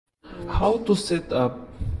How to set up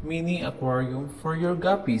mini aquarium for your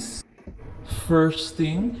guppies. First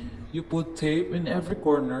thing, you put tape in every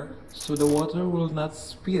corner so the water will not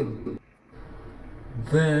spill.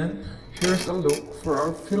 Then, here's a look for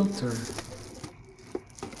our filter.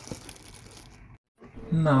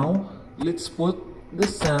 Now, let's put the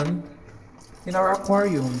sand in our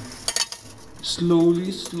aquarium.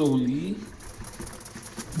 Slowly,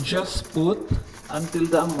 just put until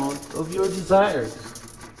the amount of your desired.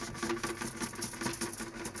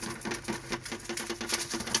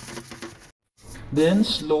 Then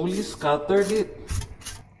slowly scatter it,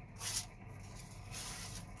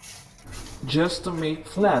 just to make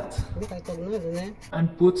flat,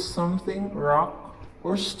 and put something rock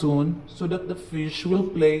or stone so that the fish will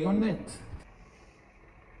play on it.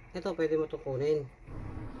 Ito, pwede mo ito kunin.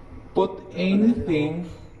 Put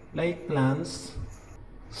anything like plants,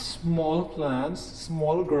 small grass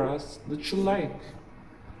that you like.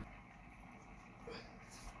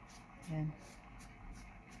 Yan.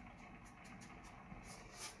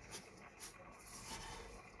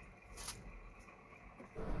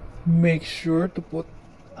 Make sure to put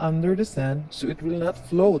under the sand so it will not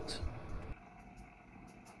float.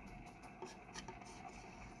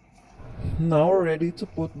 Now ready to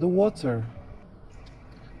put the water.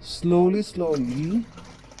 Slowly.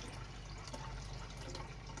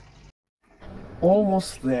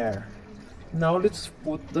 Almost there. Now let's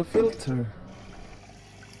put the filter.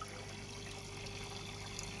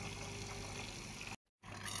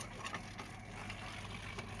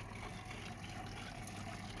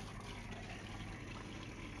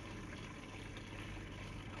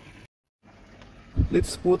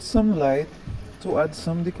 Let's put some light to add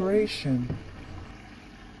some decoration.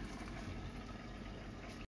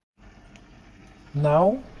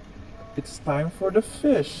 Now, it's time for the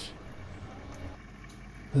fish.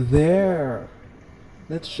 There!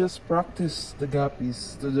 Let's just practice the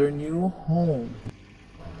guppies to their new home.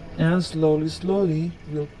 And slowly,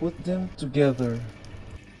 we'll put them together.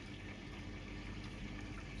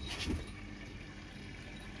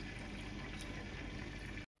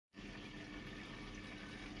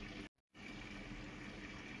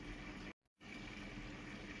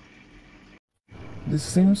 They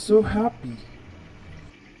seem so happy.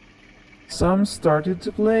 Some started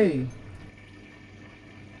to play.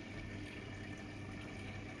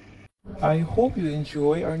 I hope you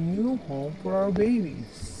enjoy our new home for our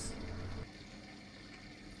babies.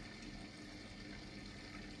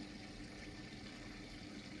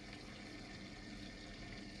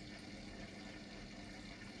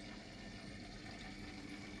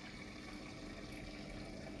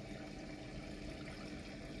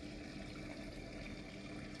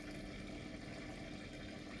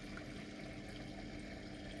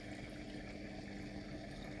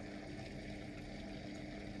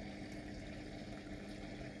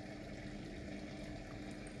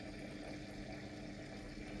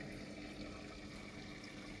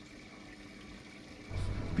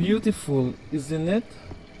 Beautiful, isn't it?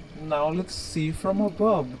 Now let's see from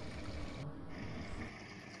above.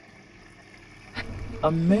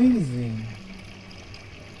 Amazing!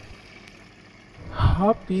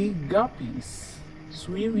 Happy guppies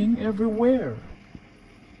swimming everywhere.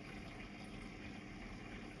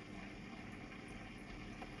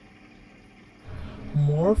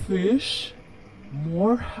 More fish,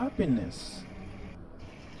 more happiness.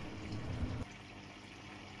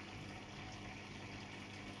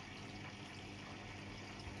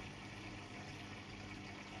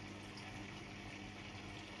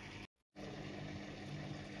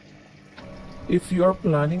 If you are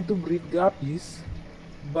planning to breed guppies,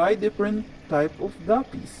 buy different type of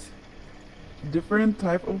guppies, different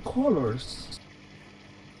type of colors.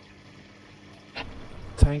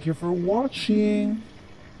 Thank you for watching.